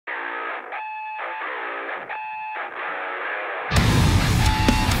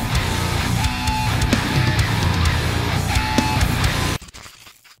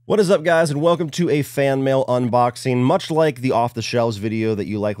What is up, guys, and welcome to a fan mail unboxing. Much like the off-the-shelves video that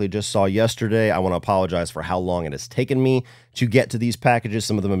you likely just saw yesterday, I want to apologize for how long it has taken me to get to these packages.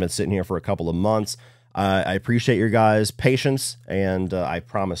 Some of them have been sitting here for a couple of months. I appreciate your guys' patience, and I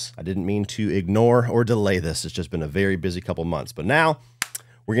promise I didn't mean to ignore or delay this. It's just been a very busy couple months, but now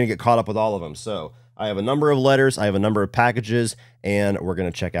we're going to get caught up with all of them. So I have a number of letters, I have a number of packages, and we're going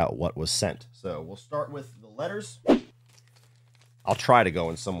to check out what was sent. So we'll start with the letters. I'll try to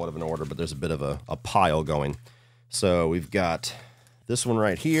go in somewhat of an order, but there's a bit of a pile going. So we've got this one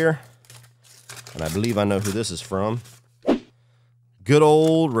right here, and I believe I know who this is from. Good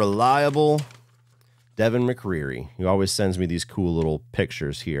old, reliable Devin McCreary, who always sends me these cool little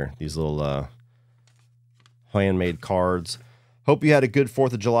pictures here, these little handmade cards. Hope you had a good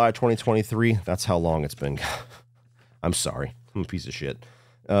 4th of July 2023. That's how long it's been. I'm sorry. I'm a piece of shit.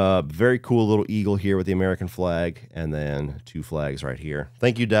 Very cool little eagle here with the American flag, and then 2 flags right here.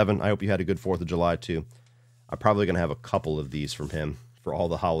 Thank you, Devin. I hope you had a good 4th of July, too. I'm probably going to have a couple of these from him for all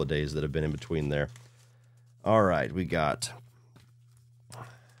the holidays that have been in between there. All right, we got...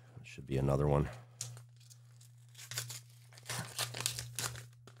 should be another one.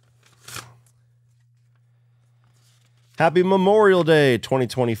 Happy Memorial Day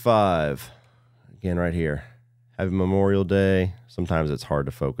 2025. Again, right here. Happy Memorial Day. Sometimes it's hard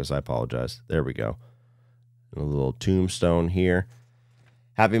to focus. I apologize. There we go. A little tombstone here.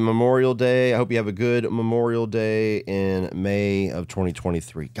 Happy Memorial Day. I hope you have a good Memorial Day in May of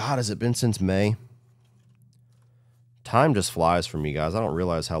 2023. God, has it been since May? Time just flies for me, guys. I don't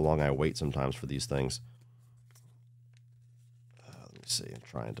realize how long I wait sometimes for these things. Let me see. I'm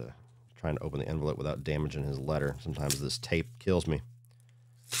trying to open the envelope without damaging his letter. Sometimes this tape kills me.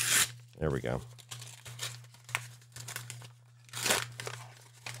 There we go.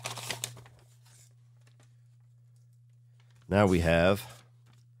 Now we have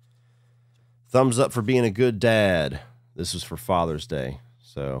thumbs up for being a good dad. This is for Father's Day.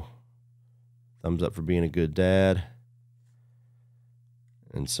 So thumbs up for being a good dad.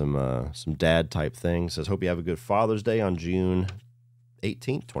 And some dad type things. Says, hope you have a good Father's Day on June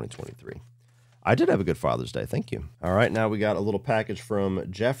 18th, 2023. I did have a good Father's Day. Thank you. All right, now we got a little package from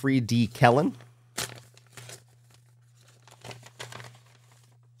Jeffrey D. Kellen.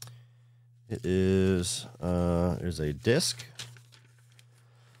 It is, there's a disc.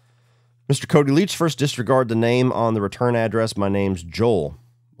 Mr. Cody Leach, first disregard the name on the return address. My name's Joel.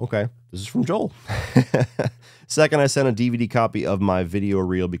 Okay, this is from Joel. Second, I sent a DVD copy of my video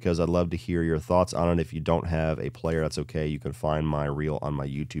reel because I'd love to hear your thoughts on it. If you don't have a player, that's okay. You can find my reel on my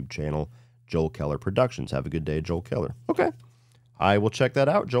YouTube channel, Joel Keller Productions. Have a good day, Joel Keller. Okay, I will check that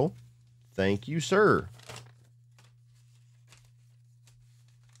out, Joel. Thank you, sir.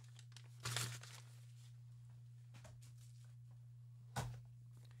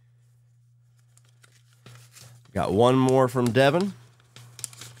 Got one more from Devin.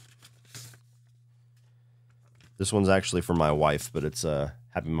 This one's actually for my wife, but it's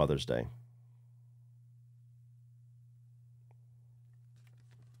Happy Mother's Day.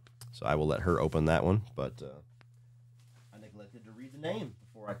 So I will let her open that one, but I neglected to read the name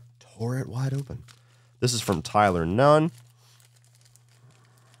before I tore it wide open. This is from Tyler Nunn.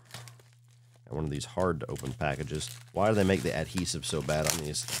 Got one of these hard-to-open packages. Why do they make the adhesive so bad on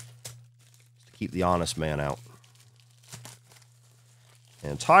these? Just to keep the honest man out.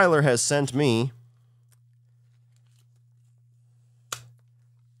 And Tyler has sent me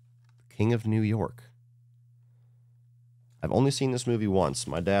King of New York. I've only seen this movie once.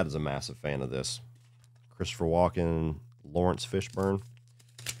 My dad is a massive fan of this. Christopher Walken, Lawrence Fishburne.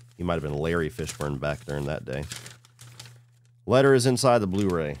 He might have been Larry Fishburne back there in that day. Letter is inside the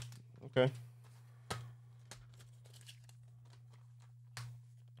Blu-ray. Okay.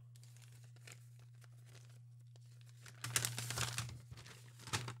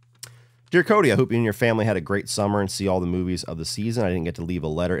 Dear Cody, I hope you and your family had a great summer and see all the movies of the season. I didn't get to leave a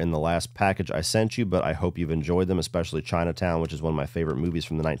letter in the last package I sent you, but I hope you've enjoyed them, especially Chinatown, which is one of my favorite movies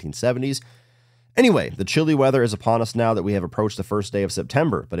from the 1970s. Anyway, the chilly weather is upon us now that we have approached the first day of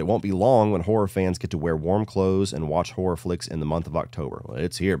September, but it won't be long when horror fans get to wear warm clothes and watch horror flicks in the month of October. Well,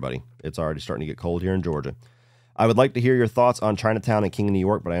 it's here, buddy. It's already starting to get cold here in Georgia. I would like to hear your thoughts on Chinatown and King of New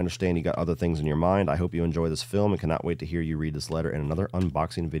York, but I understand you got other things in your mind. I hope you enjoy this film and cannot wait to hear you read this letter in another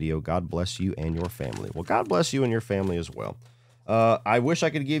unboxing video. God bless you and your family. Well, God bless you and your family as well. I wish I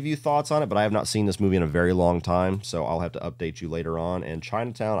could give you thoughts on it, but I have not seen this movie in a very long time, so I'll have to update you later on. And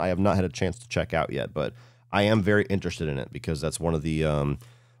Chinatown, I have not had a chance to check out yet, but I am very interested in it because that's one of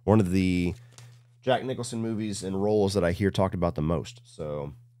the Jack Nicholson movies and roles that I hear talked about the most.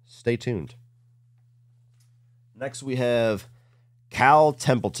 So stay tuned. Next we have Cal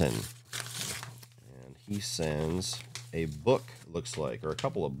Templeton. And he sends a book, looks like, or a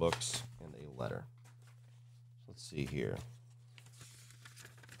couple of books and a letter. Let's see here.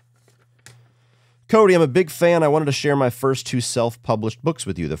 Cody, I'm a big fan. I wanted to share my first 2 self-published books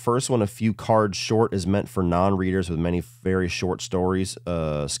with you. The first one, A Few Cards Short, is meant for non-readers with many very short stories.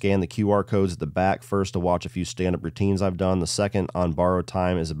 Scan the QR codes at the back first to watch a few stand-up routines I've done. The second, On Borrowed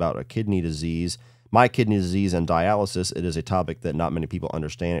Time, is about a kidney disease. My kidney disease and dialysis. It is a topic that not many people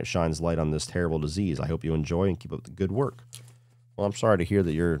understand. It shines light on this terrible disease. I hope you enjoy and keep up the good work. Well, I'm sorry to hear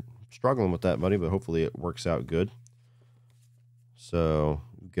that you're struggling with that, buddy, but hopefully it works out good. So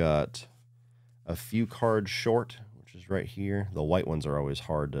we've got A Few Cards Short, which is right here. The white ones are always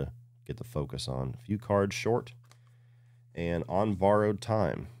hard to get the focus on. A Few Cards Short and On Borrowed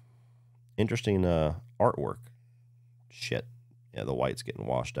Time. Interesting artwork. Shit. Yeah, the white's getting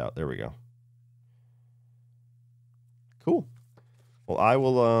washed out. There we go. Cool. Well, I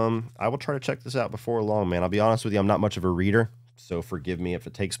will try to check this out before long, man. I'll be honest with you, I'm not much of a reader, so forgive me if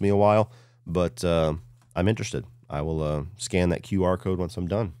it takes me a while, but I'm interested. I will scan that QR code once I'm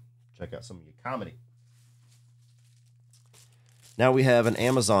done. Check out some of your comedy. Now we have an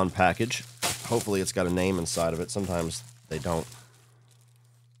Amazon package. Hopefully it's got a name inside of it. Sometimes they don't.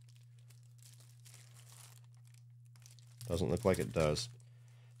 Doesn't look like it does.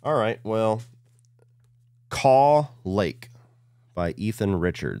 All right, well, Caw Lake by Ethan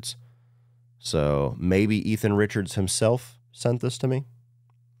Richards. So maybe Ethan Richards himself sent this to me.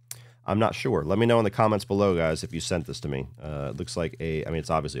 I'm not sure. Let me know in the comments below, guys, if you sent this to me. It looks like I mean, it's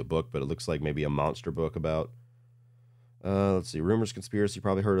obviously a book, but it looks like maybe a monster book about, let's see, rumors, conspiracy.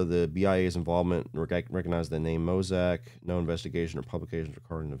 Probably heard of the BIA's involvement. Recognize the name Mozak. No investigation or publications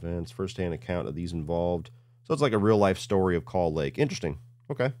recording events. First-hand account of these involved. So it's like a real-life story of Caw Lake. Interesting.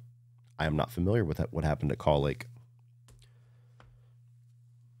 Okay. I am not familiar with what happened at Caw Lake.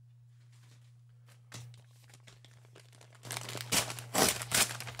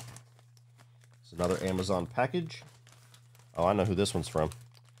 It's another Amazon package. Oh, I know who this one's from.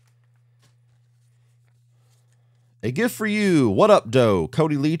 A gift for you. What up, Doe?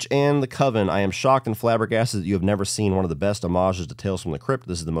 Cody Leach and the Coven. I am shocked and flabbergasted that you have never seen one of the best homages to Tales from the Crypt.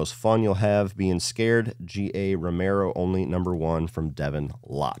 This is the most fun you'll have being scared. G.A. Romero, only #1 from Devin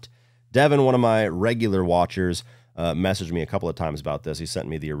Lott. Devin, one of my regular watchers, messaged me a couple of times about this. He sent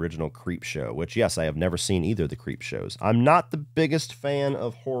me the original Creep Show, which, yes, I have never seen either of the Creep Shows. I'm not the biggest fan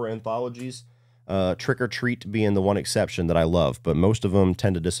of horror anthologies, Trick or Treat being the one exception that I love, but most of them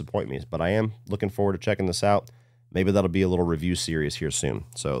tend to disappoint me. But I am looking forward to checking this out. Maybe that'll be a little review series here soon.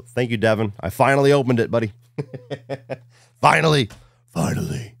 So thank you, Devin. I finally opened it, buddy. Finally.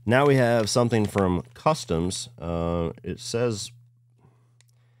 Now we have something from Customs. It says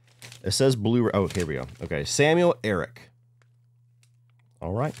Blu-ray. Oh, here we go. Okay, Samuel Eric.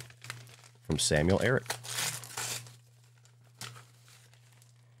 All right, from Samuel Eric.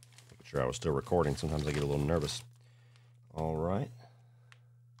 Making sure I was still recording. Sometimes I get a little nervous. All right.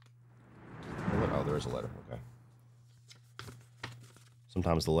 Oh, there's a letter. Okay.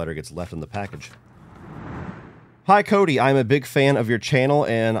 Sometimes the letter gets left in the package. Hi, Cody. I'm a big fan of your channel,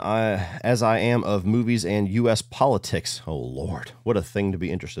 and as I am of movies and U.S. politics. Oh, Lord. What a thing to be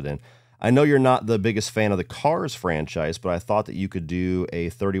interested in. I know you're not the biggest fan of the Cars franchise, but I thought that you could do a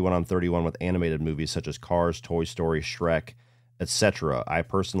 31 on 31 with animated movies such as Cars, Toy Story, Shrek, etc. I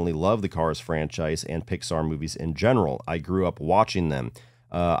personally love the Cars franchise and Pixar movies in general. I grew up watching them.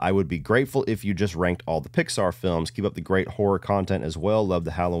 I would be grateful if you just ranked all the Pixar films. Keep up the great horror content as well. Love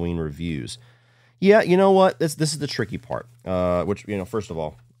the Halloween reviews. Yeah, you know what? This is the tricky part. Which, you know, first of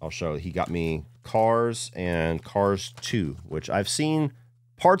all, I'll show. He got me Cars and Cars 2, which I've seen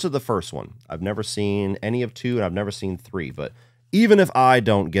parts of the first one. I've never seen any of 2, and I've never seen 3. But even if I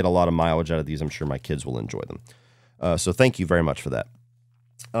don't get a lot of mileage out of these, I'm sure my kids will enjoy them. So thank you very much for that.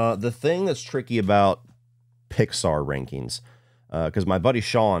 The thing that's tricky about Pixar rankings, because my buddy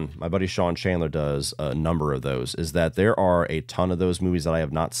Sean Chandler does a number of those, is that there are a ton of those movies that I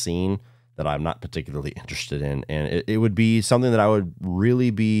have not seen that I'm not particularly interested in. And it would be something that I would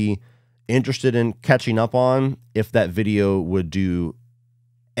really be interested in catching up on if that video would do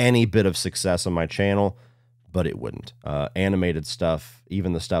any bit of success on my channel, but it wouldn't. Animated stuff,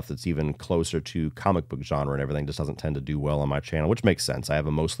 even the stuff that's even closer to comic book genre and everything, just doesn't tend to do well on my channel, which makes sense. I have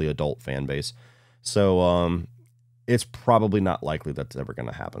a mostly adult fan base. So, it's probably not likely that's ever going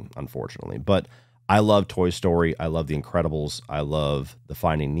to happen, unfortunately. But I love Toy Story. I love The Incredibles. I love the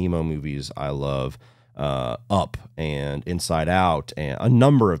Finding Nemo movies. I love Up and Inside Out and a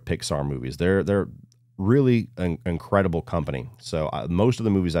number of Pixar movies. They're really an incredible company. So most of the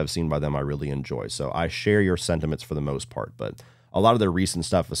movies I've seen by them I really enjoy. So I share your sentiments for the most part. But A lot of their recent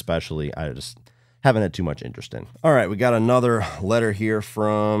stuff, especially, I just haven't had too much interest in. All right, we got another letter here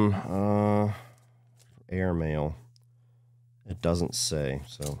from Airmail. It doesn't say,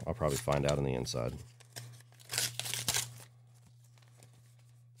 so I'll probably find out on the inside.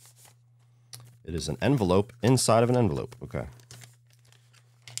 It is an envelope inside of an envelope. Okay.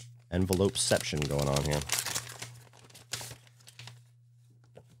 Envelopeception going on here.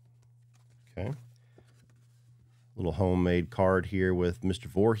 Okay. Little homemade card here with Mr.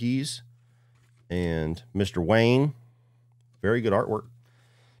 Voorhees and Mr. Wayne. Very good artwork.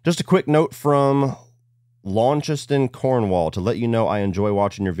 Just a quick note from Launceston, Cornwall, to let you know I enjoy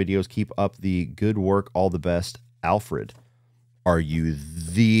watching your videos. Keep up the good work. All the best, Alfred. Are you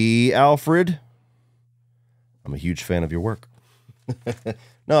the Alfred? I'm a huge fan of your work.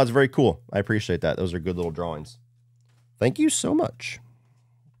 No, it's very cool. I appreciate that. Those are good little drawings. Thank you so much.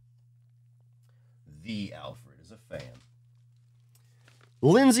 The Alfred is a fan.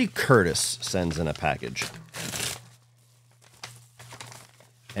 Lindsay Curtis sends in a package.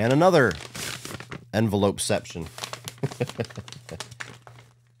 And another envelopeception.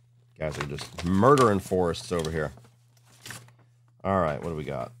 Guys are just murdering forests over here. All right, what do we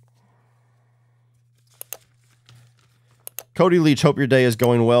got? Cody Leach, hope your day is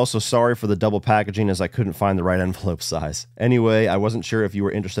going well. So sorry for the double packaging as I couldn't find the right envelope size. Anyway, I wasn't sure if you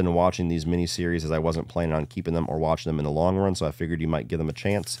were interested in watching these mini-series as I wasn't planning on keeping them or watching them in the long run, so I figured you might give them a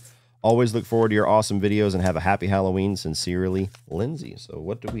chance. Always look forward to your awesome videos and have a happy Halloween. Sincerely, Lindsay. So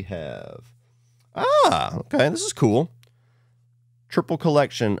what do we have? Ah, okay, this is cool. Triple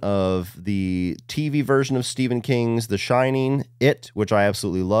collection of the TV version of Stephen King's The Shining, It, which I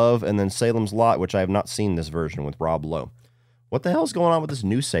absolutely love, and then Salem's Lot, which I have not seen this version with Rob Lowe. What the hell's going on with this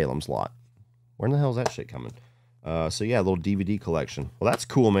new Salem's Lot? Where in the hell is that shit coming? So yeah, a little DVD collection. Well, that's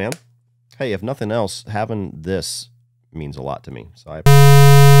cool, man. Hey, if nothing else, having this means a lot to me. So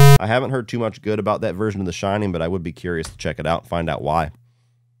I haven't heard too much good about that version of The Shining, but I would be curious to check it out and find out why.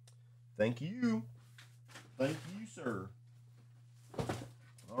 Thank you. Thank you, sir.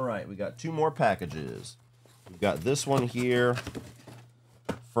 All right, we got two more packages. We've got this one here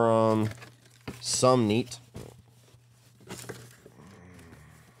from Some Neat.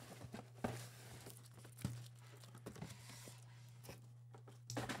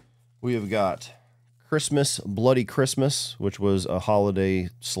 We have got Christmas, Bloody Christmas, which was a holiday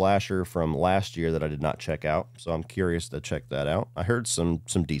slasher from last year that I did not check out, so I'm curious to check that out. I heard some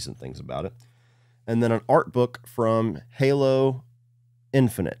decent things about it. And then an art book from Halo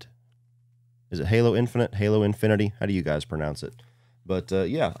Infinite. Is it Halo Infinite? Halo Infinity? How do you guys pronounce it? But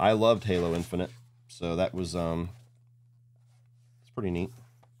yeah, I loved Halo Infinite, so that was it's pretty neat.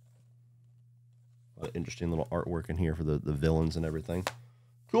 A lot of interesting little artwork in here for the villains and everything.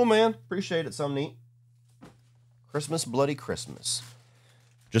 Cool, man. Appreciate it. Some neat. Christmas, Bloody Christmas.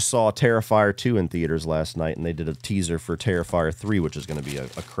 Just saw Terrifier 2 in theaters last night, and they did a teaser for Terrifier 3, which is going to be a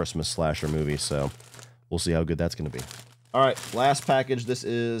Christmas slasher movie, so we'll see how good that's going to be. All right, last package. This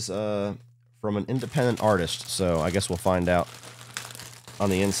is from an independent artist, so I guess we'll find out on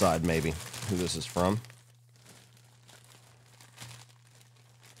the inside, maybe, who this is from.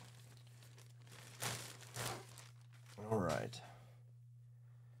 All right.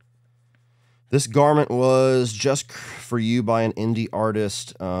 This garment was just for you by an indie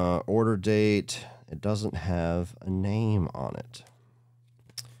artist. Order date. It doesn't have a name on it.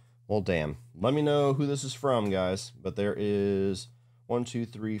 Well, damn. Let me know who this is from, guys. But there is 1, 2,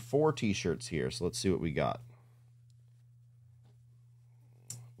 3, 4 t-shirts here. So let's see what we got.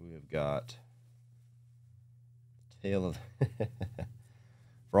 We've got Tale of...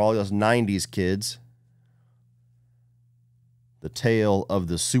 for all those 90s kids. The Tale of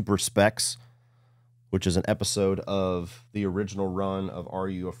the Super Specs, which is an episode of the original run of Are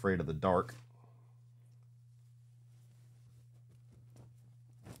You Afraid of the Dark?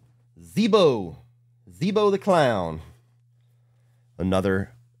 Zeebo the Clown.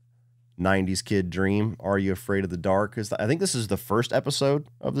 Another 90s kid dream. Are You Afraid of the Dark? I think this is the first episode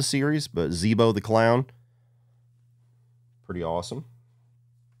of the series, but Zeebo the Clown. Pretty awesome.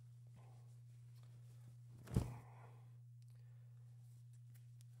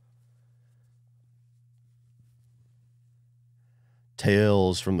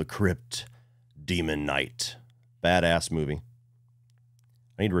 Tales from the Crypt, Demon Knight. Badass movie.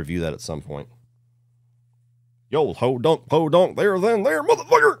 I need to review that at some point. Yo, ho dunk, there, then, there,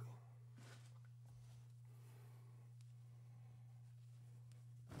 motherfucker!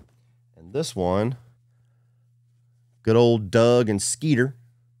 And this one, good old Doug and Skeeter,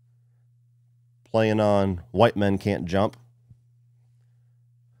 playing on White Men Can't Jump.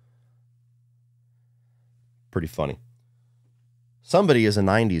 Pretty funny. somebody is a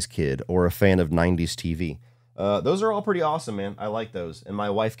 90s kid or a fan of 90s TV. Those are all pretty awesome, man. I like those. And my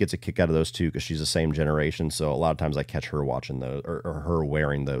wife gets a kick out of those too because she's the same generation. So a lot of times I catch her watching those or her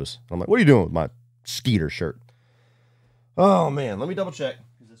wearing those. I'm like, what are you doing with my Skeeter shirt? Oh, man. Let me double check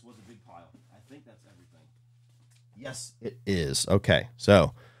because this was a big pile. I think that's everything. Yes, it is. Okay.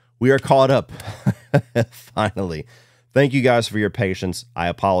 So we are caught up. Finally. Thank you guys for your patience. I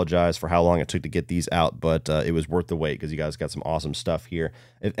apologize for how long it took to get these out, but it was worth the wait because you guys got some awesome stuff here.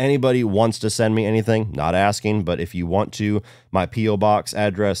 If anybody wants to send me anything, not asking, but if you want to, my P.O. Box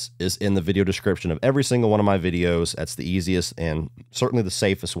address is in the video description of every single one of my videos. That's the easiest and certainly the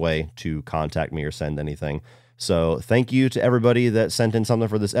safest way to contact me or send anything. So thank you to everybody that sent in something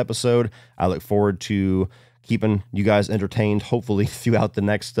for this episode. I look forward to keeping you guys entertained, hopefully, throughout the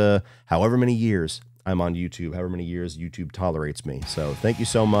next however many years I'm on YouTube, however many years YouTube tolerates me. So thank you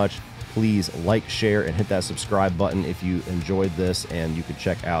so much. Please like, share, and hit that subscribe button if you enjoyed this, and you can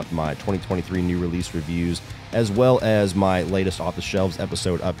check out my 2023 new release reviews, as well as my latest Off the Shelves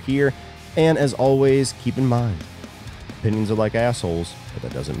episode up here. And as always, keep in mind, opinions are like assholes, but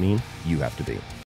that doesn't mean you have to be.